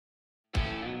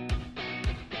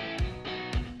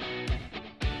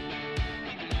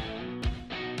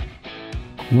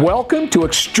Welcome to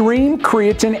Extreme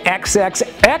Creatine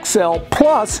XXXL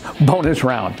Plus bonus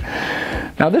round.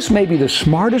 Now this may be the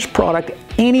smartest product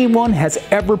anyone has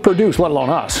ever produced, let alone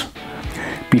us.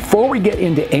 Before we get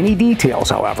into any details,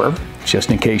 however, just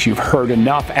in case you've heard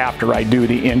enough after I do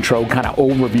the intro kind of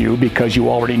overview because you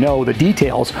already know the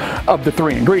details of the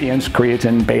three ingredients,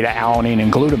 creatine, beta-alanine,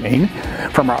 and glutamine,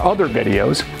 from our other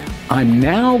videos, I'm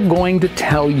now going to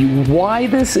tell you why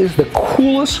this is the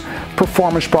coolest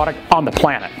performance product on the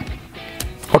planet.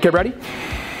 Okay, ready?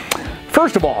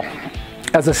 First of all,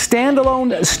 as a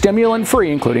standalone stimulant-free,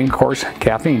 including, of course,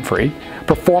 caffeine-free,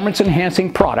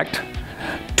 performance-enhancing product,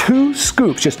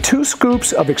 just 2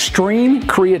 scoops of extreme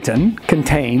creatine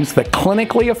contains the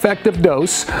clinically effective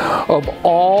dose of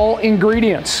all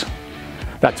ingredients.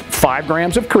 That's 5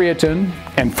 grams of creatine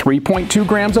and 3.2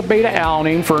 grams of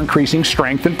beta-alanine for increasing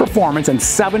strength and performance, and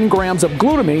 7 grams of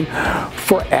glutamine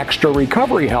for extra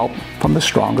recovery help from the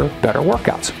stronger, better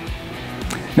workouts.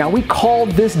 Now, we call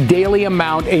this daily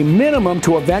amount a minimum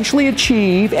to eventually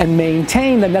achieve and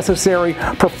maintain the necessary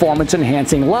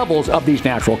performance-enhancing levels of these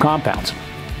natural compounds.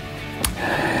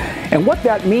 And what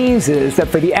that means is that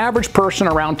for the average person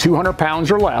around 200 pounds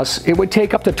or less, it would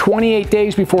take up to 28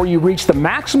 days before you reach the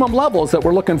maximum levels that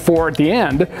we're looking for at the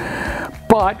end.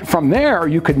 But from there,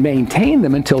 you could maintain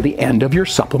them until the end of your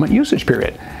supplement usage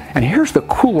period. And here's the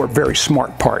cooler, very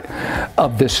smart part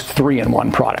of this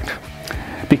 3-in-1 product.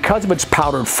 Because of its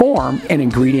powdered form and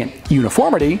ingredient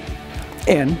uniformity,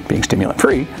 and being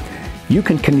stimulant-free, you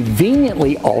can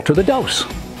conveniently alter the dose.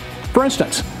 For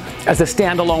instance, as a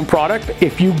standalone product,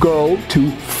 if you go to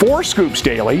 4 scoops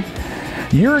daily,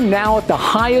 you're now at the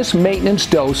highest maintenance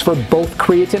dose for both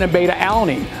creatine and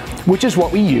beta-alanine, which is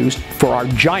what we used for our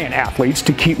giant athletes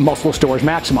to keep muscle stores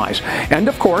maximized. And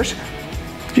of course,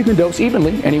 you can dose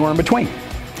evenly anywhere in between.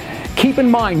 Keep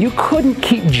in mind, you couldn't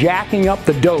keep jacking up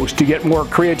the dose to get more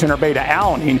creatine or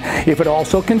beta-alanine if it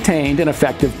also contained an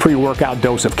effective pre-workout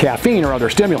dose of caffeine or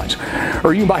other stimulants,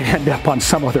 or you might end up on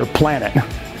some other planet.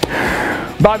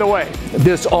 By the way,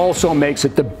 this also makes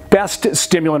it the best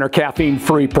stimulant or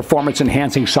caffeine-free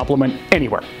performance-enhancing supplement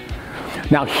anywhere.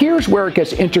 Now here's where it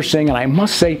gets interesting, and I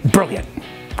must say brilliant.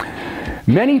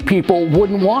 Many people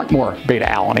wouldn't want more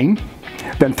beta-alanine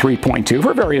than 3.2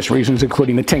 for various reasons,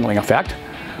 including the tingling effect,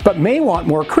 but may want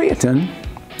more creatine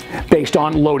based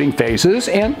on loading phases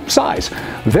and size.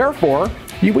 Therefore,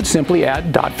 you would simply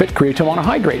add dotFIT creatine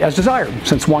monohydrate as desired,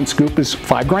 since 1 scoop is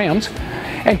 5 grams,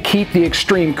 and keep the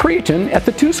extreme creatine at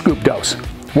the 2-scoop dose.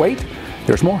 Wait,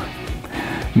 there's more.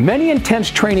 Many intense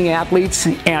training athletes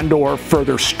and/or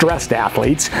further stressed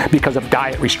athletes, because of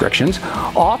diet restrictions,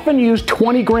 often use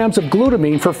 20 grams of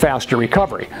glutamine for faster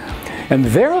recovery. And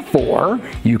therefore,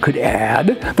 you could add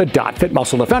the dotFIT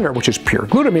Muscle Defender, which is pure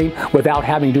glutamine, without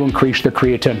having to increase the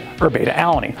creatine or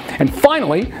beta-alanine. And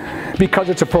finally, because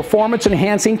it's a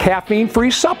performance-enhancing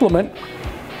caffeine-free supplement,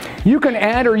 you can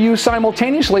add or use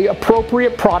simultaneously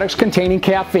appropriate products containing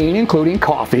caffeine, including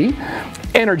coffee,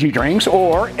 energy drinks,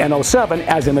 or NO7,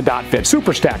 as in the dotFIT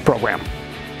Super Stack program.